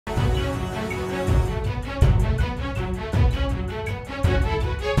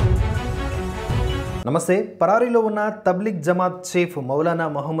నమస్తే. పరారీలో ఉన్న తబ్లిగ్ Jamaat chief Maulana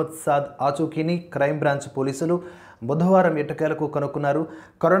Mohammed Saad ఆచూకీని crime branch పోలీసులు బుధవారం ఎట్టకేలకు కనుక్కున్నారు.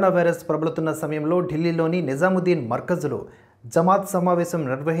 కరోనా వైరస్ ప్రబలుతున్న సమయంలో ఢిల్లీలోని నిజాముద్దీన్ మర్కజ్లో జమాత్ సమావేశం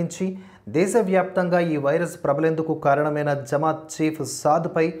నిర్వహించి దేశవ్యాప్తంగా ఈ వైరస్ ప్రబలేందుకు కారణమైన జమాత్ చీఫ్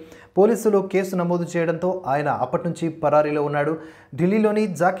సాద్పై పోలీసులు కేసు నమోదు చేయడంతో ఆయన అప్పటి నుంచి పరారీలో ఉన్నాడు. ఢిల్లీలోని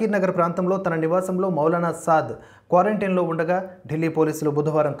జాకీర్ నగర్ ప్రాంతంలో తన నివాసంలో మౌలానా సాద్ క్వారంటైన్లో ఉండగా ఢిల్లీ పోలీసులు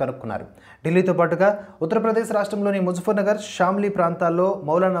బుధవారం కనుక్కున్నారు. ఢిల్లీతో పాటుగా ఉత్తరప్రదేశ్ రాష్ట్రంలోని ముజఫర్నగర్, షామ్లీ ప్రాంతాల్లో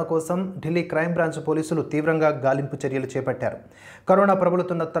మౌలానా కోసం ఢిల్లీ క్రైమ్ బ్రాంచ్ పోలీసులు తీవ్రంగా గాలింపు చర్యలు చేపట్టారు. కరోనా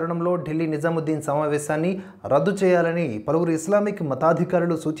ప్రబలుతున్న తరుణంలో ఢిల్లీ నిజాముద్దీన్ సమావేశాన్ని రద్దు చేయాలని పలువురు ఇస్లామిక్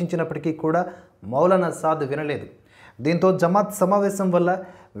మతాధికారులు సూచించినప్పటికీ కూడా మౌలానా సాద్ వినలేదు. దీంతో జమాత్ సమావేశం వల్ల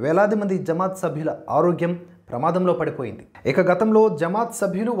వేలాది మంది జమాత్ సభ్యుల ఆరోగ్యం ప్రమాదంలో పడిపోయింది. ఇక గతంలో జమాత్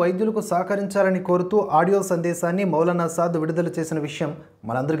సభ్యులు వైద్యులకు సహకరించాలని కోరుతూ ఆడియో సందేశాన్ని మౌలానా సాద్ విడుదల చేసిన విషయం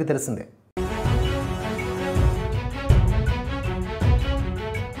మనందరికీ తెలిసిందే.